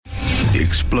The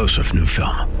explosive new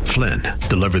film, Flynn,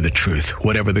 deliver the truth,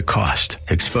 whatever the cost,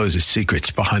 exposes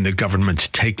secrets behind the government's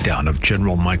takedown of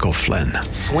General Michael Flynn.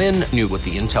 Flynn knew what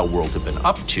the intel world had been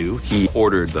up to. He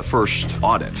ordered the first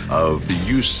audit of the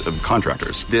use of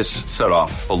contractors. This set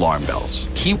off alarm bells.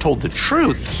 He told the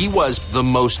truth. He was the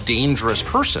most dangerous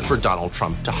person for Donald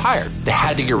Trump to hire. They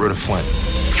had to get rid of Flynn.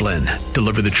 Flynn,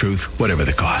 deliver the truth, whatever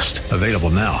the cost. Available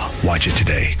now. Watch it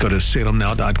today. Go to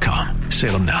salemnow.com.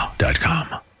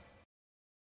 salemnow.com.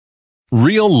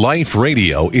 Real Life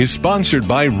Radio is sponsored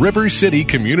by River City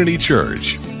Community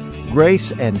Church.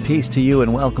 Grace and peace to you,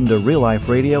 and welcome to Real Life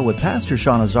Radio with Pastor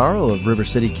Sean Azzaro of River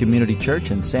City Community Church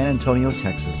in San Antonio,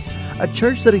 Texas. A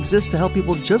church that exists to help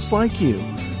people just like you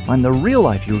find the real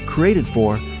life you were created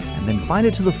for and then find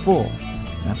it to the full.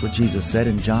 That's what Jesus said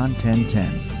in John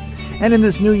 10:10. And in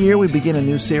this new year, we begin a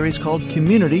new series called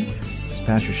Community, as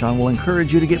Pastor Sean will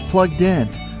encourage you to get plugged in,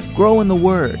 grow in the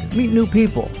Word, meet new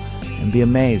people, and be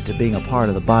amazed at being a part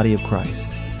of the body of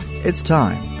Christ. It's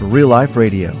time for Real Life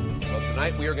Radio. Well,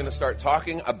 tonight we are going to start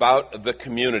talking about the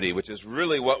community, which is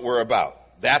really what we're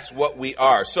about. That's what we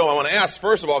are. So I want to ask,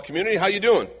 first of all, community, how you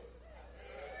doing?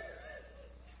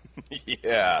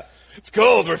 Yeah, it's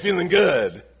cold. We're feeling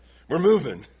good. We're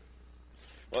moving.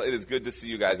 Well, it is good to see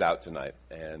you guys out tonight,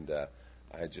 and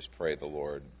I just pray the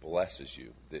Lord blesses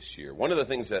you this year. One of the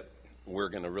things that we're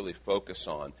going to really focus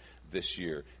on this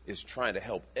year is trying to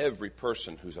help every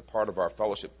person who's a part of our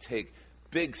fellowship take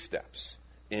big steps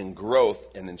in growth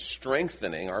and in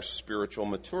strengthening our spiritual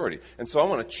maturity. And so I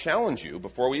want to challenge you,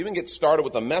 before we even get started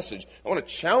with the message, I want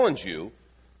to challenge you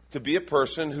to be a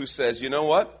person who says, you know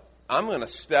what? I'm going to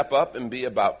step up and be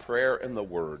about prayer and the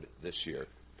Word this year.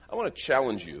 I want to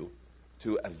challenge you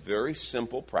to a very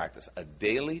simple practice, a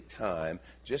daily time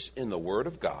just in the Word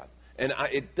of God. And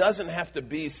it doesn't have to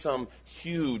be some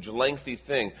huge, lengthy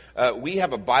thing. We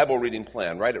have a Bible reading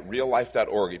plan right at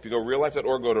reallife.org. If you go to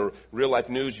reallife.org, go to Real Life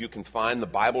News, you can find the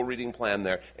Bible reading plan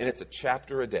there. And it's a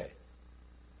chapter a day.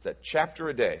 It's a chapter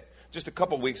a day. Just a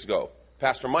couple weeks ago,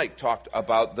 Pastor Mike talked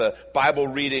about the Bible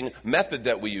reading method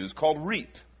that we use called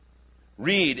REAP.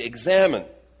 Read, examine,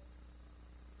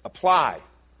 apply,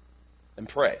 and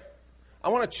pray. I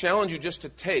want to challenge you just to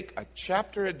take a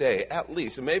chapter a day at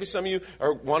least. And maybe some of you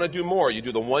want to do more. You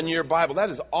do the one-year Bible. That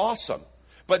is awesome.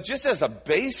 But just as a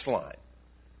baseline,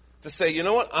 to say, you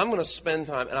know what, I'm going to spend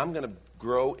time and I'm going to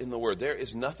grow in the Word. There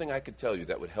is nothing I could tell you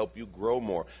that would help you grow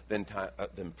more than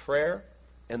prayer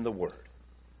and the Word.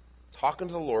 Talking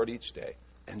to the Lord each day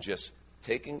and just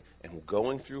taking and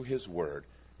going through His Word.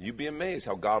 You'd be amazed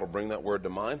how God will bring that Word to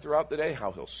mind throughout the day,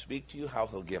 how He'll speak to you, how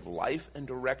He'll give life and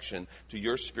direction to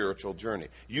your spiritual journey.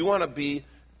 You want to be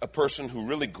a person who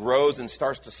really grows and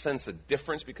starts to sense a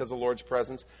difference because of the Lord's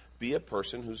presence? Be a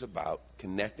person who's about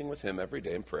connecting with Him every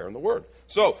day in prayer and the Word.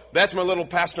 So that's my little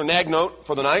Pastor Nag note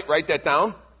for the night. Write that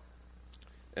down.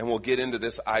 And we'll get into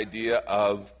this idea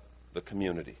of the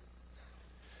community.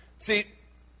 See,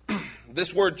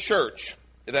 this word church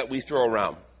that we throw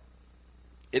around,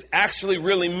 it actually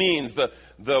really means,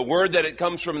 the word that it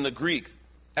comes from in the Greek,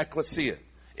 ekklesia.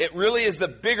 It really is the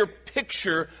bigger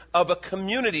picture of a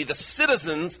community, the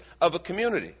citizens of a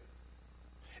community.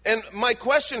 And my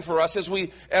question for us as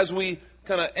we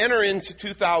kind of enter into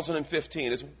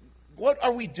 2015 is, what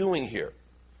are we doing here?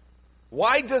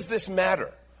 Why does this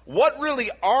matter? What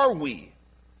really are we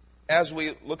as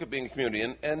we look at being a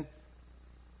community? And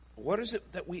what is it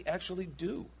that we actually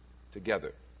do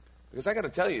together? Because I got to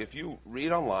tell you, if you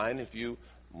read online, if you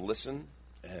listen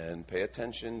and pay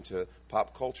attention to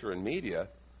pop culture and media,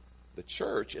 the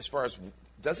church, as far as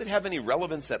does it have any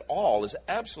relevance at all, is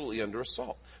absolutely under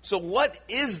assault. So what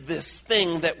is this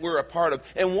thing that we're a part of?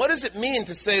 And what does it mean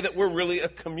to say that we're really a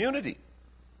community?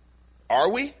 Are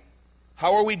we?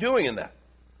 How are we doing in that?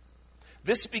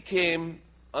 This became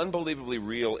unbelievably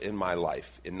real in my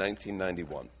life in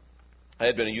 1991. I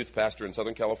had been a youth pastor in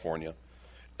Southern California.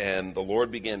 And the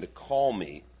Lord began to call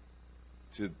me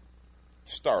to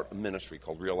start a ministry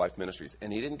called Real Life Ministries.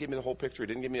 And He didn't give me the whole picture. He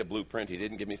didn't give me a blueprint. He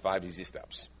didn't give me 5 easy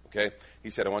steps. Okay? He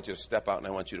said, I want you to step out and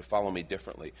I want you to follow me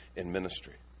differently in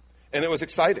ministry. And it was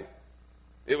exciting.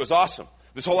 It was awesome.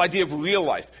 This whole idea of real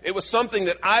life. It was something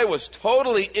that I was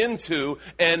totally into,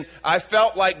 and I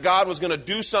felt like God was going to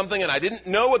do something, and I didn't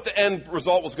know what the end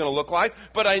result was going to look like,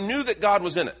 but I knew that God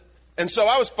was in it. And so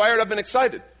I was fired up and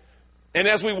excited. And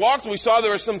as we walked, we saw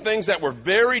there were some things that were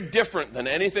very different than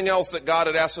anything else that God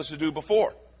had asked us to do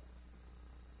before.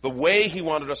 The way He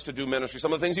wanted us to do ministry,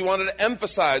 some of the things He wanted to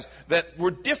emphasize that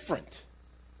were different.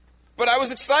 But I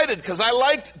was excited because I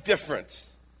liked different.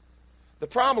 The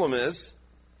problem is,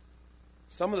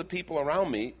 some of the people around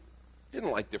me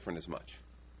didn't like different as much.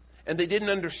 And they didn't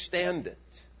understand it.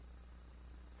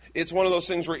 It's one of those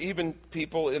things where even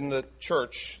people in the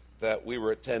church that we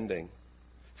were attending,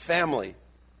 family,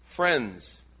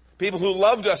 friends, people who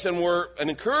loved us and were an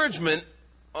encouragement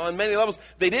on many levels,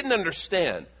 they didn't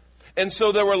understand. And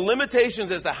so there were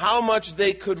limitations as to how much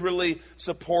they could really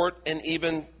support and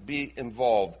even be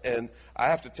involved. And I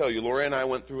have to tell you, Lori and I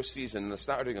went through a season in the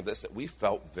starting of this that we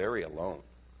felt very alone.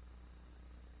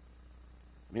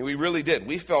 I mean, we really did.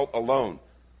 We felt alone.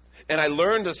 And I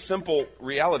learned a simple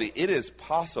reality. It is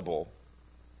possible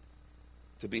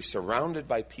to be surrounded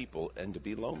by people and to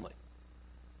be lonely.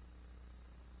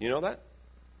 You know that?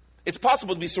 It's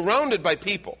possible to be surrounded by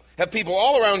people, have people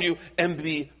all around you, and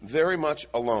be very much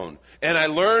alone. And I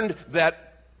learned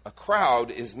that a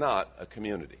crowd is not a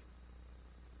community.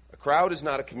 A crowd is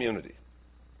not a community.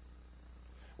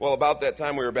 Well, about that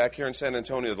time we were back here in San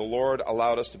Antonio, the Lord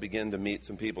allowed us to begin to meet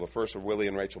some people. The first were Willie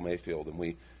and Rachel Mayfield, and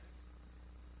we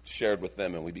shared with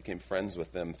them, and we became friends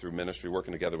with them through ministry,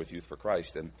 working together with Youth for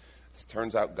Christ. And it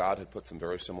turns out God had put some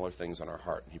very similar things on our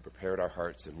heart, and He prepared our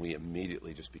hearts, and we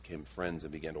immediately just became friends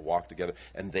and began to walk together,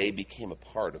 and they became a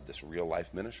part of this Real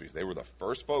Life Ministries. They were the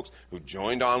first folks who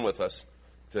joined on with us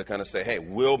to kind of say, hey,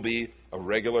 we'll be a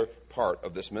regular part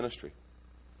of this ministry.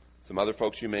 Some other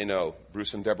folks you may know,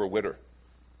 Bruce and Deborah Witter,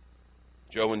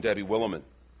 Joe and Debbie Williman.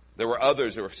 There were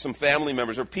others, there were some family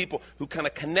members, there were people who kind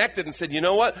of connected and said, you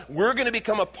know what, we're going to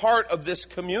become a part of this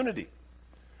community.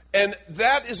 And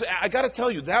that is, I got to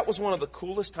tell you, that was one of the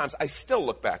coolest times. I still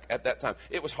look back at that time.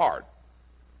 It was hard.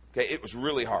 Okay, it was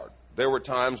really hard. There were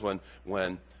times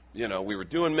when you know, we were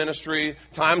doing ministry,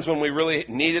 times when we really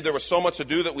needed, there was so much to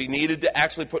do that we needed to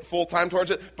actually put full time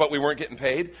towards it, but we weren't getting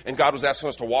paid. And God was asking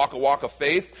us to walk a walk of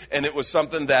faith. And it was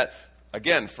something that,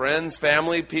 again, friends,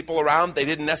 family, people around, they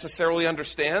didn't necessarily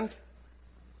understand.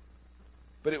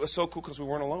 But it was so cool because we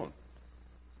weren't alone.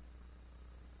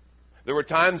 There were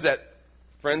times that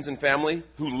friends and family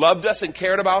who loved us and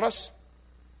cared about us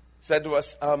said to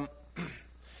us,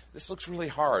 this looks really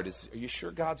hard. Are you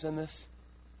sure God's in this?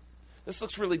 This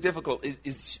looks really difficult.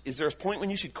 Is there a point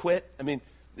when you should quit? I mean,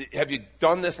 have you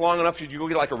done this long enough? Should you go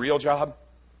get like a real job?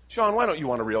 Sean, why don't you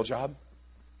want a real job?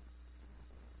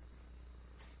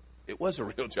 It was a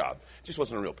real job. It just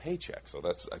wasn't a real paycheck. So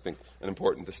that's, I think, an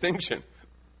important distinction.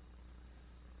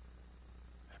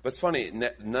 But it's funny,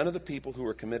 none of the people who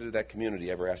were committed to that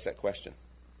community ever asked that question.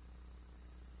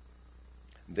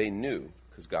 They knew,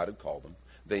 because God had called them.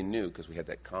 They knew because we had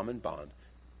that common bond,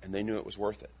 and they knew it was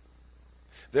worth it.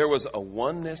 There was a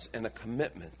oneness and a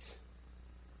commitment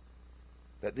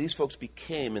that these folks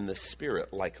became in the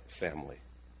spirit like family.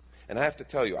 And I have to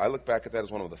tell you, I look back at that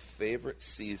as one of the favorite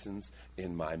seasons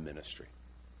in my ministry.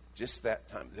 Just that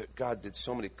time. God did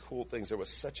so many cool things. There was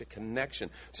such a connection,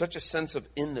 such a sense of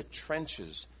in the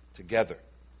trenches together.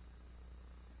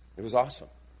 It was awesome.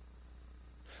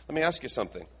 Let me ask you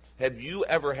something. Have you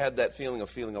ever had that feeling of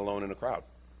feeling alone in a crowd?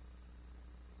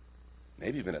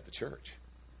 Maybe even at the church.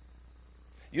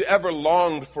 You ever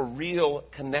longed for real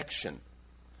connection?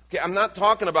 Okay, I'm not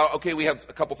talking about, okay, we have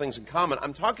a couple things in common.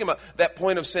 I'm talking about that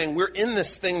point of saying we're in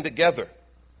this thing together.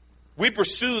 We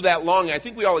pursue that longing. I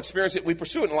think we all experience it. We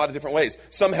pursue it in a lot of different ways.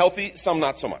 Some healthy, some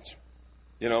not so much.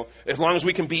 You know, as long as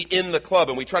we can be in the club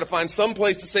and we try to find some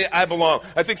place to say I belong.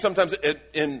 I think sometimes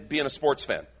in being a sports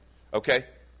fan, okay?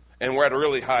 And we're at a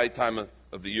really high time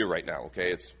of the year right now,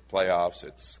 okay? It's playoffs,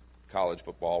 it's college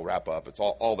football, wrap up, it's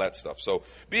all that stuff. So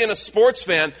being a sports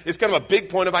fan is kind of a big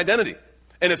point of identity.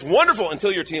 And it's wonderful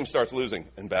until your team starts losing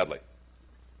and badly.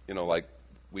 You know, like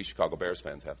we Chicago Bears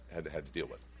fans had to deal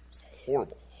with. It's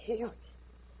horrible. Horrible.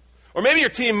 Or maybe your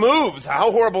team moves.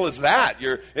 How horrible is that?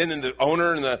 And then the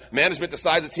owner and the management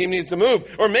decides the team needs to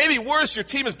move. Or maybe worse, your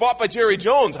team is bought by Jerry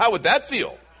Jones. How would that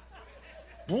feel?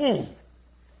 Ooh,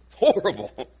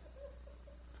 horrible.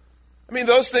 I mean,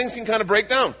 those things can kind of break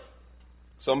down.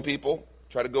 Some people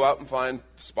try to go out and find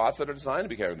spots that are designed to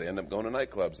be carried. They end up going to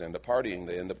nightclubs. They end up partying.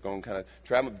 They end up going kind of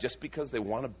traveling just because they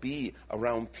want to be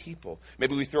around people.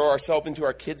 Maybe we throw ourselves into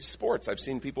our kids' sports. I've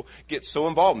seen people get so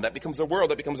involved, and that becomes their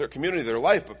world. That becomes their community, their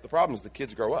life. But the problem is the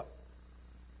kids grow up,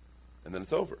 and then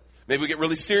it's over. Maybe we get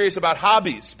really serious about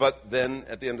hobbies, but then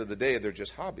at the end of the day, they're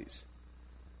just hobbies.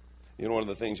 You know, one of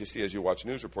the things you see as you watch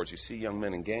news reports, you see young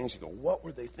men in gangs. You go, what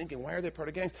were they thinking? Why are they part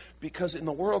of gangs? Because in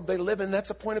the world they live in,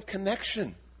 that's a point of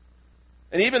connection.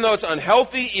 And even though it's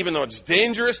unhealthy, even though it's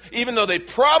dangerous, even though they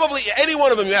probably, any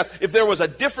one of them you ask, if there was a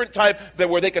different type that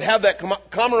where they could have that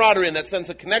camaraderie and that sense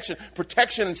of connection,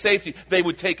 protection and safety, they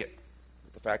would take it.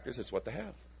 But the fact is, it's what they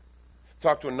have.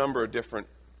 Talked to a number of different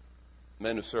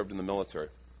men who served in the military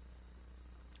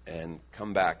and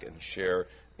come back and share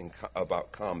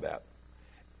about combat.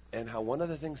 and how one of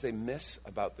the things they miss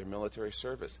about their military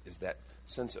service is that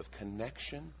sense of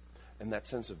connection and that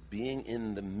sense of being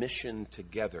in the mission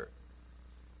together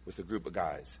with a group of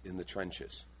guys in the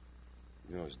trenches.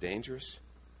 You know, it was dangerous.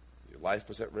 Your life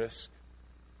was at risk.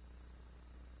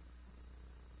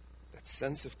 That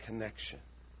sense of connection.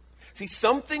 See,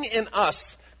 something in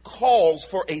us calls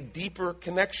for a deeper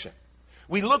connection.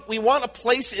 We want a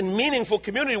place in meaningful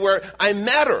community where I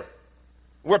matter,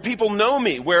 where people know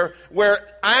me, where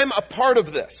I'm a part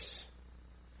of this.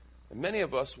 And many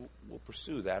of us will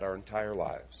pursue that our entire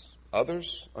lives.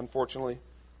 Others, unfortunately,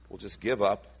 will just give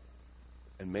up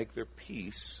and make their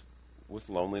peace with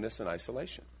loneliness and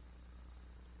isolation.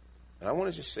 And I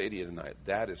want to just say to you tonight,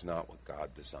 that is not what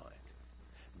God designed.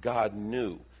 God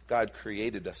knew. God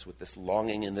created us with this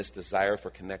longing and this desire for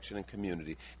connection and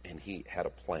community, and he had a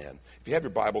plan. If you have your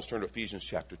Bibles, turn to Ephesians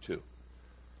chapter 2.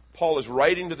 Paul is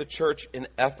writing to the church in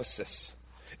Ephesus.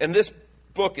 And this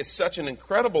book is such an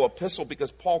incredible epistle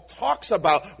because Paul talks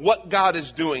about what God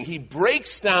is doing. He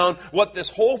breaks down what this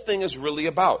whole thing is really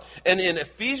about. And in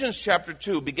Ephesians chapter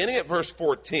 2, beginning at verse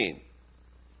 14,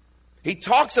 he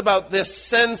talks about this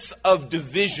sense of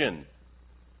division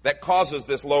that causes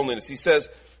this loneliness. He says,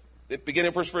 beginning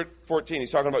at verse 14,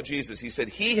 he's talking about Jesus. He said,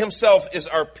 he himself is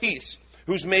our peace,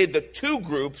 who's made the two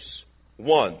groups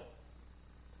one,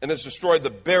 and has destroyed the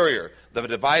barrier, the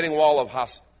dividing wall of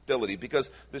hostility, because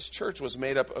this church was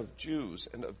made up of Jews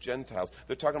and of Gentiles.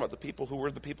 They're talking about the people who were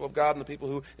the people of God and the people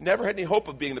who never had any hope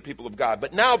of being the people of God.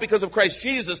 But now, because of Christ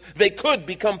Jesus, they could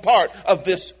become part of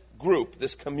this group,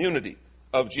 this community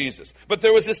of Jesus. But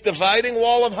there was this dividing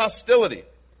wall of hostility.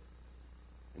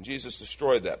 And Jesus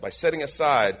destroyed that by setting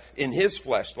aside in his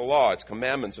flesh the law, its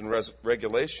commandments and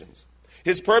regulations.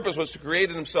 His purpose was to create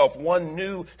in himself one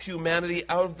new humanity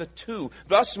out of the two,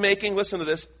 thus making, listen to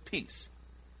this, peace.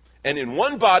 And in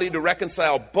one body to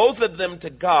reconcile both of them to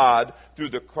God through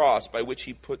the cross, by which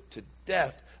he put to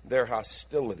death their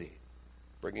hostility,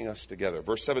 bringing us together.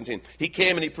 Verse 17, he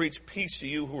came and he preached peace to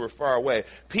you who were far away,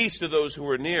 peace to those who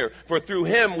were near. For through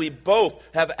him we both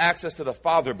have access to the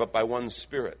Father, but by one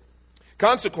Spirit.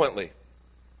 Consequently,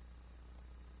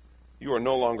 you are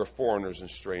no longer foreigners and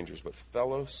strangers, but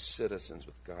fellow citizens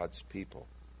with God's people,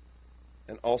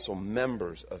 and also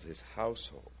members of his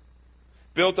household,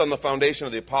 built on the foundation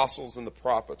of the apostles and the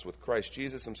prophets, with Christ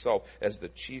Jesus himself as the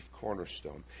chief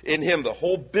cornerstone. In him, the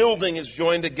whole building is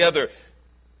joined together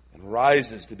and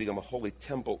rises to become a holy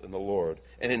temple in the Lord.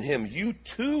 And in him, you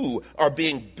too are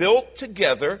being built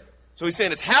together. So he's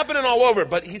saying it's happening all over,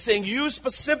 but he's saying you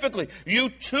specifically, you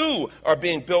too are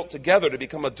being built together to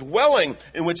become a dwelling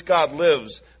in which God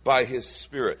lives by his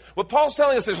Spirit. What Paul's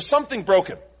telling us is there's something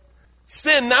broken.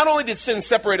 Sin, not only did sin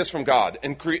separate us from God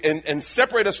and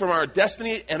separate us from our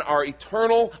destiny and our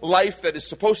eternal life that is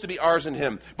supposed to be ours in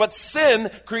him, but sin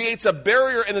creates a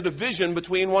barrier and a division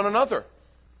between one another.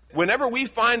 Whenever we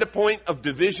find a point of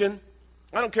division,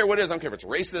 I don't care what it is. I don't care if it's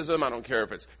racism. I don't care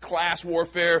if it's class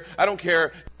warfare. I don't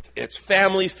care if it's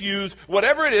family feuds.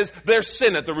 Whatever it is, there's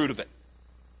sin at the root of it.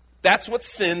 That's what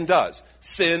sin does.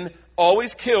 Sin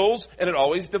always kills and it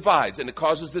always divides, and it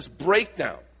causes this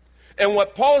breakdown. And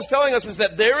what Paul is telling us is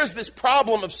that there is this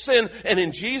problem of sin, and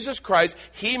in Jesus Christ,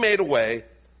 he made a way,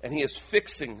 and he is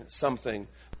fixing something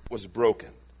that was broken.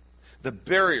 The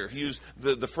barrier, he used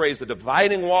the phrase, the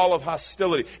dividing wall of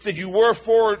hostility. He said, you were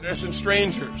foreigners and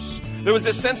strangers. There was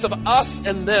this sense of us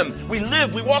and them. We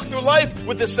walk through life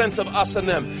with this sense of us and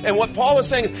them. And what Paul is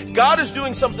saying is, God is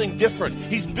doing something different.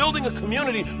 He's building a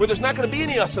community where there's not going to be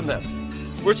any us and them,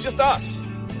 where it's just us.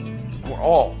 We're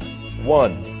all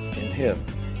one in him.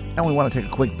 And we want to take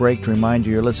a quick break to remind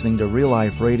you you're listening to Real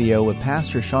Life Radio with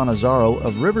Pastor Sean Azzaro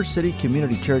of River City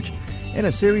Community Church in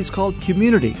a series called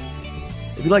Community.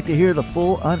 If you'd like to hear the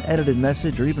full unedited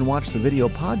message or even watch the video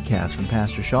podcast from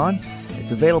Pastor Sean,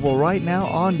 it's available right now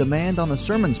on demand on the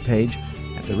sermons page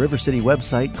at the River City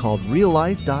website called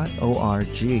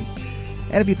reallife.org.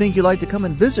 And if you think you'd like to come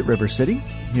and visit River City,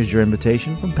 here's your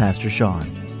invitation from Pastor Sean.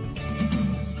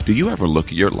 Do you ever look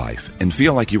at your life and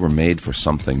feel like you were made for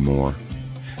something more?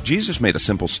 Jesus made a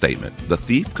simple statement. The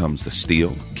thief comes to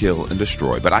steal, kill, and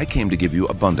destroy, but I came to give you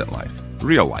abundant life,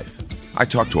 real life. I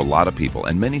talk to a lot of people,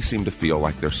 and many seem to feel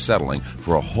like they're settling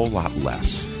for a whole lot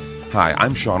less. Hi,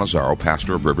 I'm Sean Azzaro,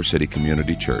 pastor of River City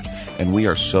Community Church, and we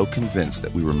are so convinced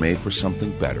that we were made for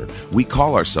something better. We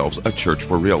call ourselves a church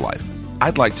for real life.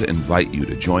 I'd like to invite you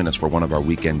to join us for one of our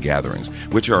weekend gatherings,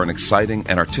 which are an exciting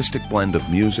and artistic blend of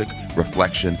music,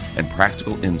 reflection, and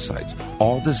practical insights,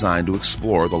 all designed to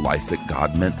explore the life that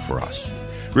God meant for us.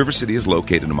 River City is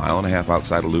located 1.5 miles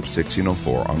outside of Loop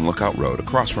 1604 on Lookout Road,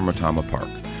 across from Retama Park.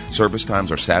 Service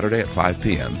times are Saturday at 5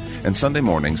 p.m. and Sunday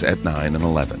mornings at 9 and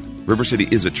 11. River City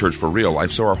is a church for real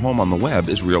life, so our home on the web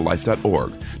is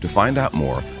reallife.org. To find out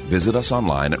more, visit us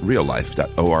online at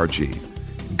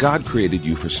reallife.org. God created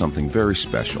you for something very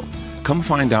special. Come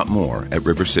find out more at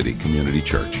River City Community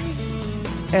Church.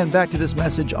 And back to this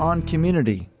message on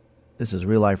community. This is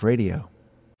Real Life Radio.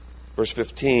 Verse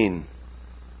 15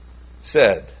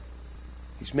 said,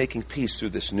 He's making peace through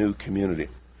this new community.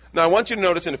 Now, I want you to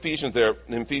notice in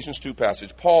Ephesians 2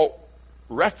 passage, Paul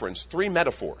referenced three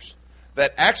metaphors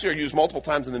that actually are used multiple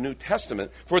times in the New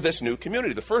Testament for this new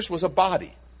community. The first was a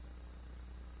body.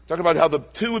 Talking about how the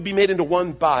two would be made into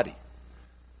one body.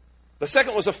 The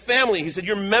second was a family. He said,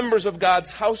 you're members of God's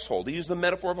household. He used the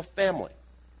metaphor of a family.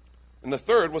 And the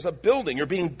third was a building. You're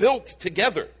being built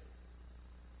together.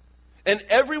 And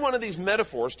every one of these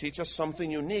metaphors teach us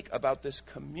something unique about this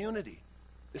community.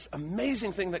 This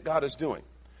amazing thing that God is doing.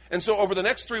 And so over the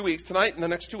next 3 weeks, tonight and the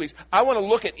next 2 weeks, I want to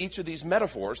look at each of these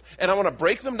metaphors, and I want to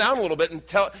break them down a little bit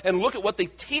and look at what they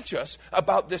teach us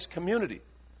about this community.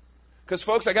 Because,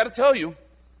 folks, I got to tell you,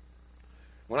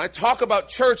 when I talk about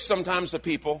church sometimes to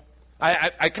people,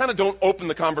 I kind of don't open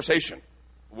the conversation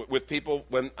with people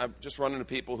when I'm just running into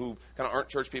people who kind of aren't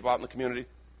church people out in the community.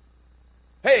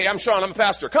 Hey, I'm Sean, I'm a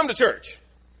pastor. Come to church.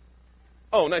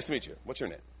 Oh, nice to meet you. What's your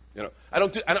name? You know,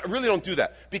 I really don't do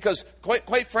that because,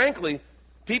 quite frankly,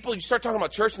 people, you start talking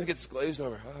about church and they get this glazed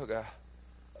over. Oh,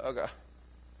 God.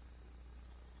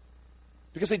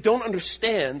 Because they don't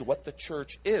understand what the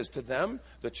church is. To them,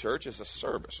 the church is a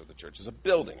service, or the church is a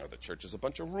building, or the church is a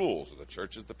bunch of rules, or the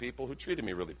church is the people who treated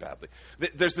me really badly.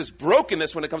 There's this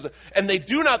brokenness when it comes to, and they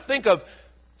do not think of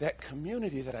that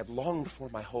community that I've longed for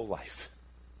my whole life.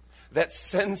 That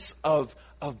sense of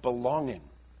belonging.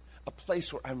 A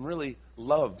place where I'm really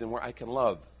loved and where I can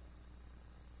love.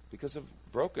 Because of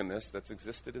brokenness that's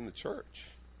existed in the church.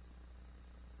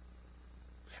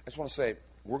 I just want to say,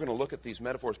 we're going to look at these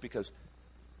metaphors because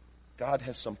God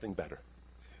has something better.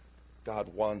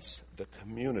 God wants the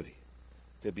community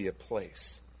to be a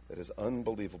place that is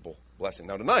unbelievable blessing.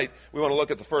 Now tonight, we want to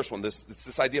look at the first one,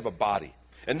 this idea of a body.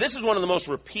 And this is one of the most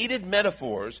repeated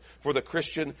metaphors for the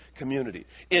Christian community.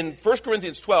 In 1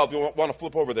 Corinthians 12, you'll want to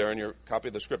flip over there in your copy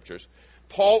of the Scriptures,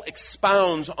 Paul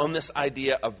expounds on this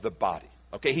idea of the body.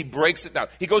 Okay, he breaks it down.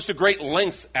 He goes to great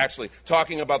lengths, actually,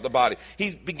 talking about the body.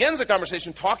 He begins the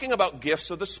conversation talking about gifts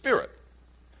of the Spirit.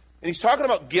 And he's talking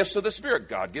about gifts of the Spirit.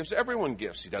 God gives everyone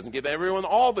gifts. He doesn't give everyone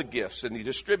all the gifts, and he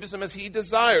distributes them as he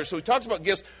desires. So he talks about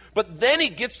gifts, but then he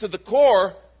gets to the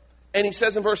core, and he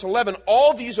says in verse 11,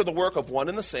 all these are the work of one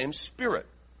and the same Spirit.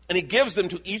 And he gives them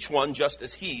to each one just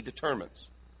as he determines.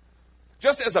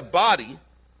 Just as a body,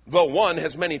 though one,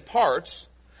 has many parts,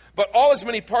 but all as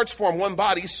many parts form one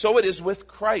body, so it is with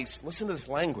Christ. Listen to this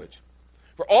language.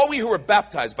 For all we who are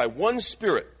baptized by one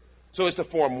Spirit, so as to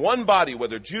form one body,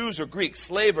 whether Jews or Greeks,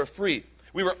 slave or free,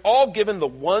 we were all given the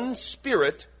one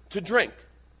Spirit to drink.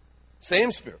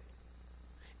 Same Spirit.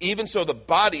 Even so, the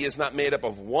body is not made up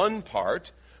of one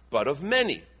part, but of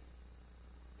many.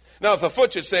 Now, if a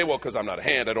foot should say, well, because I'm not a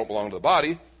hand, I don't belong to the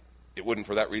body, it wouldn't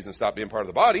for that reason stop being part of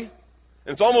the body. And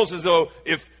it's almost as though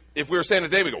if we were saying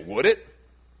today, we go, would it?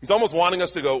 He's almost wanting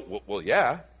us to go, well,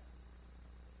 yeah.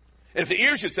 And if the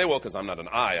ear should say, well, because I'm not an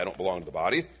eye, I don't belong to the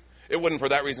body, it wouldn't for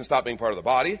that reason stop being part of the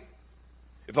body.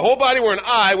 If the whole body were an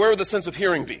eye, where would the sense of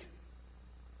hearing be?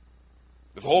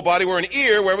 If the whole body were an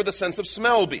ear, where would the sense of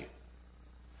smell be?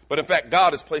 But in fact,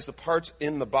 God has placed the parts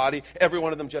in the body, every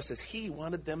one of them just as he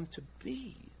wanted them to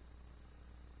be.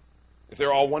 If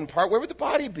they're all one part, where would the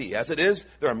body be? As it is,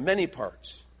 there are many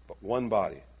parts, but one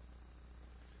body.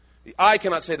 The eye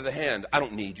cannot say to the hand, I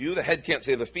don't need you. The head can't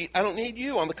say to the feet, I don't need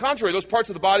you. On the contrary, those parts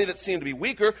of the body that seem to be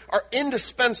weaker are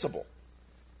indispensable.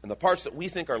 And the parts that we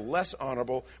think are less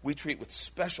honorable, we treat with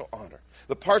special honor.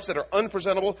 The parts that are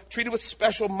unpresentable, treated with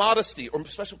special modesty or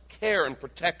special care and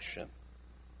protection.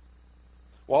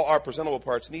 While our presentable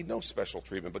parts need no special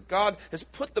treatment. But God has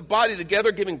put the body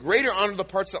together, giving greater honor to the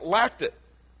parts that lacked it.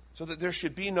 So that there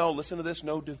should be no, listen to this,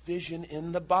 no division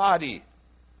in the body.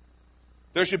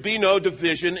 There should be no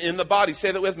division in the body.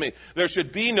 Say that with me. There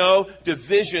should be no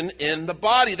division in the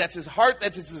body. That's his heart,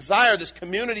 that's his desire, this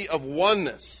community of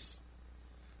oneness.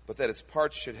 But that its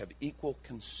parts should have equal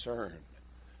concern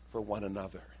for one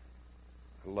another.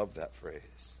 I love that phrase.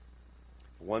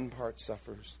 One part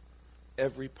suffers,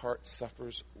 every part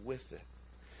suffers with it.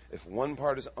 If one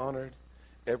part is honored,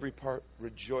 every part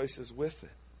rejoices with it.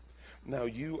 Now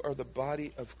you are the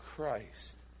body of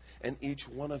Christ, and each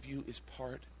one of you is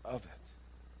part of it.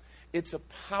 It's a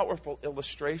powerful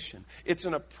illustration. It's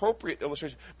an appropriate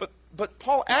illustration. But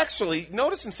Paul actually,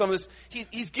 notice in some of this,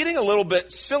 he's getting a little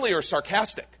bit silly or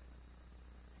sarcastic.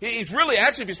 He's really,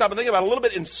 actually, if you stop and think about it, a little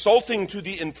bit insulting to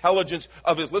the intelligence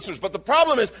of his listeners. But the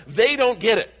problem is, they don't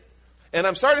get it. And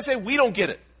I'm sorry to say, we don't get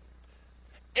it.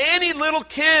 Any little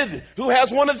kid who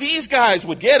has one of these guys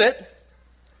would get it.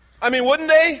 I mean, wouldn't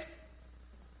they?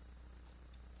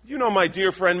 You know my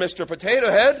dear friend, Mr. Potato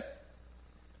Head.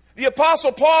 The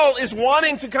Apostle Paul is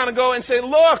wanting to kind of go and say,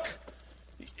 look,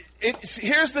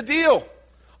 here's the deal.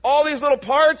 All these little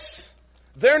parts,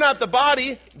 they're not the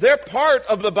body, they're part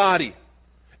of the body.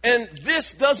 And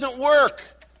this doesn't work,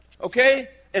 okay?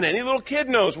 And any little kid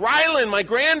knows. Rylan, my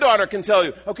granddaughter, can tell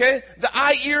you, okay? The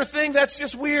eye-ear thing, that's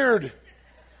just weird.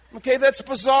 Okay, that's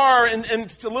bizarre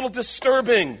and a little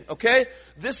disturbing, okay?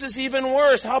 This is even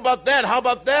worse. How about that? How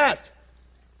about that?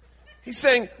 He's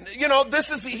saying, you know,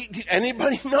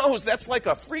 anybody knows that's like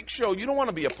a freak show you don't want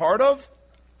to be a part of.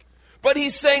 But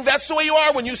he's saying that's the way you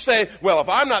are when you say, well, if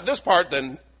I'm not this part,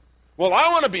 then, well,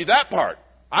 I want to be that part.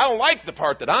 I don't like the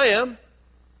part that I am.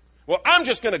 Well, I'm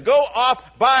just going to go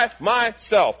off by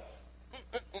myself.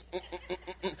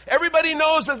 Everybody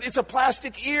knows that it's a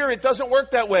plastic ear. It doesn't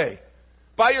work that way.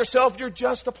 By yourself, you're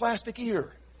just a plastic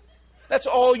ear. That's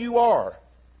all you are.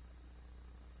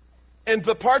 And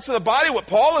the parts of the body, what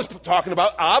Paul is talking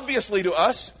about, obviously to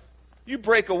us, you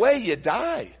break away, you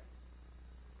die.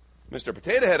 Mr.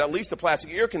 Potato Head, at least a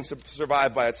plastic ear can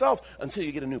survive by itself until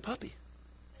you get a new puppy.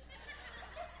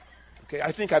 Okay,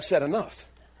 I think I've said enough.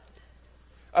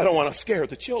 I don't want to scare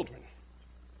the children.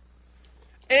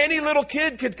 Any little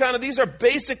kid could these are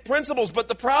basic principles, but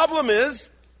the problem is,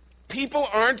 people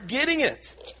aren't getting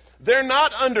it. They're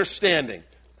not understanding.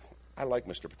 I like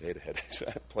Mr. Potato Head.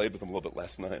 Actually, I played with him a little bit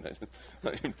last night.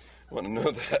 I want to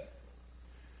know that.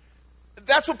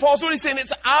 That's what Paul's doing. He's saying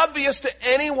it's obvious to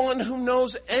anyone who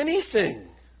knows anything.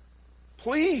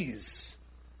 Please.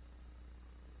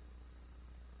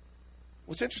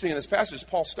 What's interesting in this passage is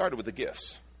Paul started with the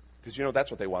gifts. Because, you know, that's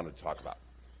what they wanted to talk about.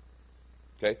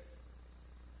 Okay?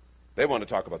 They wanted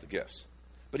to talk about the gifts.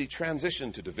 But he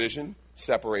transitioned to division,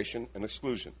 separation, and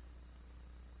exclusion,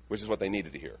 which is what they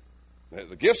needed to hear.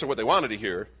 The gifts are what they wanted to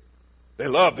hear. They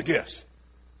loved the gifts.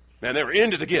 Man, they were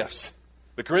into the gifts.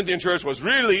 The Corinthian church was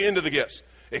really into the gifts,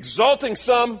 exalting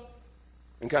some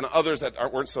and kind of others that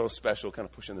weren't so special, kind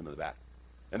of pushing them to the back.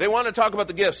 And they wanted to talk about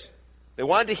the gifts. They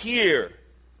wanted to hear.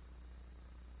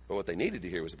 But what they needed to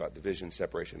hear was about division,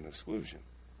 separation, and exclusion.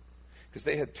 Because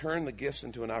they had turned the gifts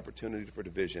into an opportunity for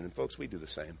division. And folks, we do the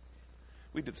same.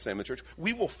 We do the same in the church.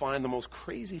 We will find the most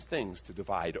crazy things to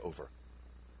divide over.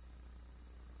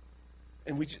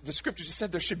 And the scripture just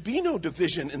said there should be no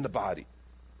division in the body.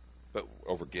 But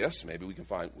over gifts, maybe we can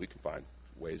find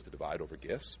ways to divide over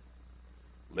gifts.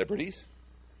 Liberties.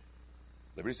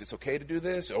 It's okay to do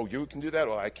this. Oh, you can do that.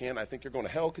 Well, I can't. I think you're going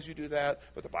to hell because you do that.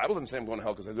 But the Bible doesn't say I'm going to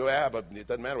hell because I do. Yeah, but it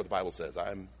doesn't matter what the Bible says.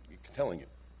 I'm telling you.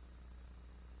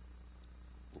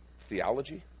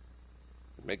 Theology.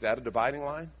 Make that a dividing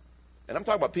line. And I'm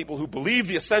talking about people who believe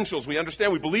the essentials. We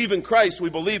understand. We believe in Christ. We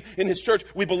believe in His church.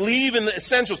 We believe in the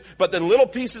essentials. But then little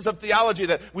pieces of theology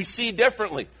that we see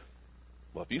differently.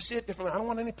 Well, if you see it differently, I don't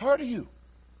want any part of you.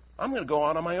 I'm going to go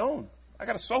on my own. I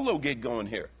got a solo gig going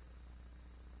here.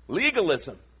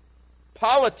 Legalism,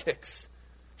 politics,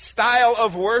 style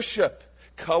of worship,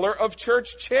 color of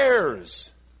church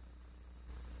chairs.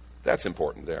 That's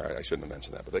important there. I shouldn't have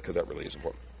mentioned that, but because that really is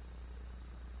important.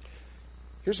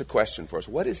 Here's a question for us.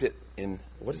 What is it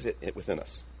within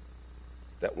us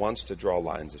that wants to draw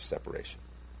lines of separation?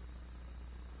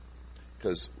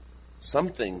 Because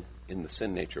something in the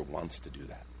sin nature wants to do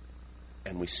that.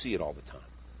 And we see it all the time.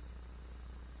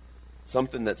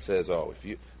 Something that says,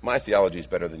 my theology is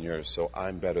better than yours, so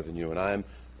I'm better than you, and I'm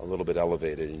a little bit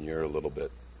elevated and you're a little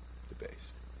bit debased.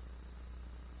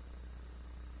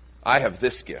 I have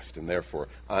this gift, and therefore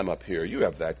I'm up here. You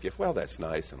have that gift. Well, that's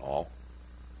nice and all.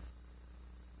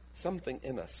 Something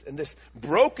in us. And this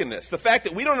brokenness, the fact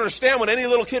that we don't understand what any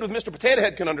little kid with Mr. Potato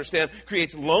Head can understand,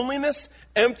 creates loneliness,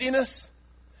 emptiness,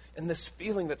 and this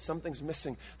feeling that something's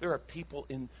missing. There are people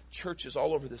in churches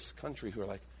all over this country who are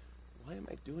like, why am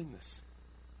I doing this?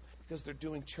 Because they're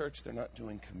doing church, they're not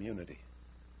doing community.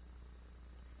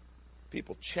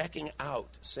 People checking out,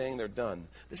 saying they're done.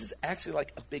 This is actually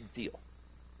like a big deal.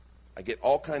 I get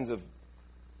all kinds of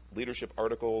leadership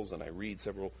articles, and I read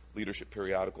several leadership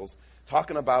periodicals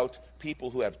talking about people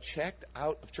who have checked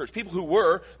out of church. People who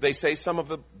were, they say, some of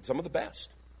the best.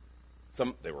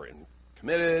 They were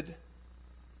committed.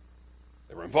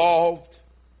 They were involved.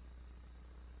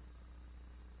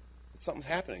 Something's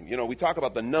happening. You know, we talk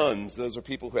about the nuns. Those are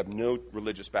people who have no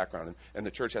religious background, and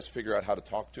the church has to figure out how to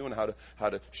talk to and how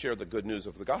to share the good news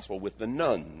of the gospel with the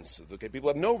nuns. Okay, people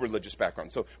have no religious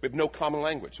background, so we have no common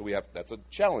language. So that's a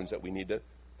challenge that we need to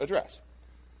address.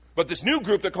 But this new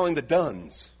group they're calling the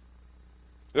Dones.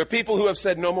 There are people who have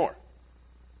said no more.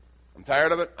 I'm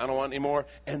tired of it. I don't want any more.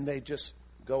 And they just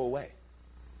go away.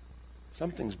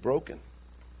 Something's broken.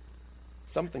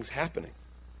 Something's happening.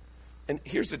 And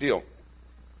here's the deal.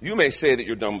 You may say that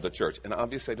you're done with the church. And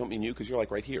obviously I don't mean you because you're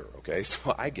like right here, okay?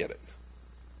 So I get it.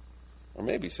 Or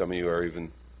maybe some of you are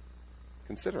even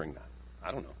considering that.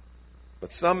 I don't know.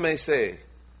 But some may say,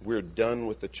 we're done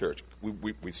with the church.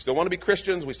 We still want to be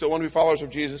Christians. We still want to be followers of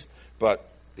Jesus. But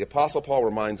the Apostle Paul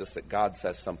reminds us that God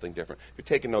says something different. If you're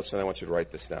taking notes, then I want you to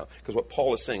write this down. Because what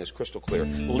Paul is saying is crystal clear.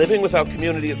 Living without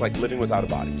community is like living without a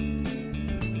body.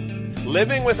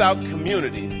 Living without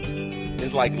community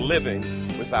is like living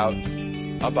without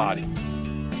a body.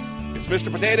 It's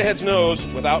Mr. Potato Head's nose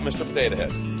without Mr. Potato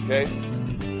Head. Okay?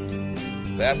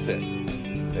 That's it.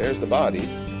 There's the body.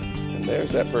 And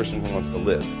there's that person who wants to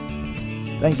live.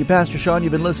 Thank you, Pastor Sean.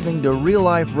 You've been listening to Real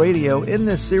Life Radio in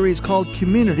this series called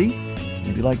Community.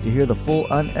 If you'd like to hear the full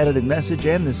unedited message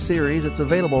and this series, it's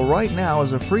available right now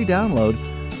as a free download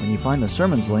when you find the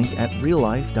sermons link at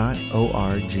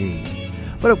reallife.org.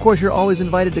 But of course, you're always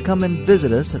invited to come and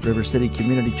visit us at River City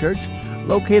Community Church,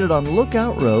 located on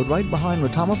Lookout Road right behind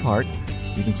Rotama Park.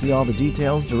 You can see all the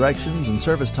details, directions, and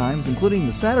service times, including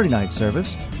the Saturday night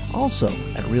service, also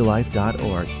at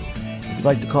reallife.org. If you'd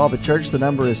like to call the church, the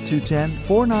number is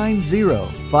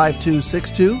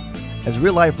 210-490-5262, as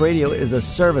Real Life Radio is a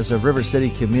service of River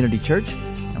City Community Church,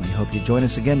 and we hope you join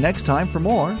us again next time for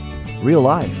more Real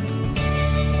Life.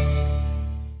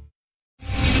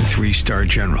 3-star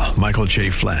General Michael J.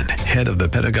 Flynn, head of the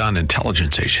Pentagon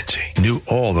Intelligence Agency, knew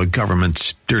all the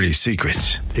government's dirty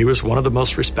secrets. He was one of the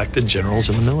most respected generals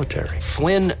in the military.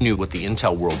 Flynn knew what the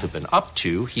intel world had been up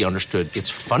to. He understood its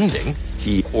funding.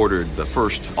 He ordered the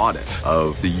first audit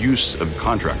of the use of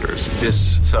contractors.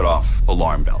 This set off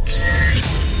alarm bells.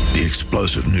 The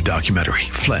explosive new documentary,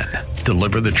 Flynn,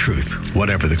 Deliver the Truth,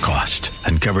 Whatever the Cost,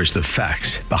 uncovers the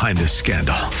facts behind this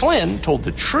scandal. Flynn told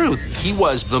the truth. He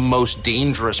was the most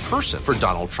dangerous person for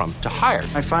Donald Trump to hire.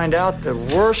 I find out the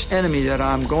worst enemy that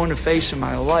I'm going to face in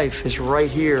my life is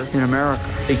right here in America.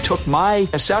 They took my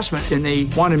assessment and they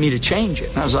wanted me to change it.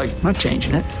 And I was like, I'm not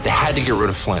changing it. They had to get rid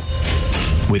of Flynn.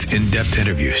 With in-depth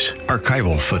interviews,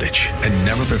 archival footage, and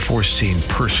never-before-seen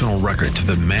personal records of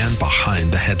the man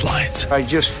behind the headlines. I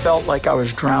just felt like I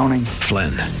was drowning.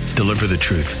 Flynn, Deliver the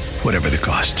Truth, Whatever the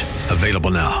Cost.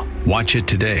 Available now. Watch it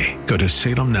today. Go to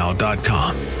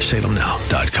salemnow.com.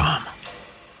 salemnow.com.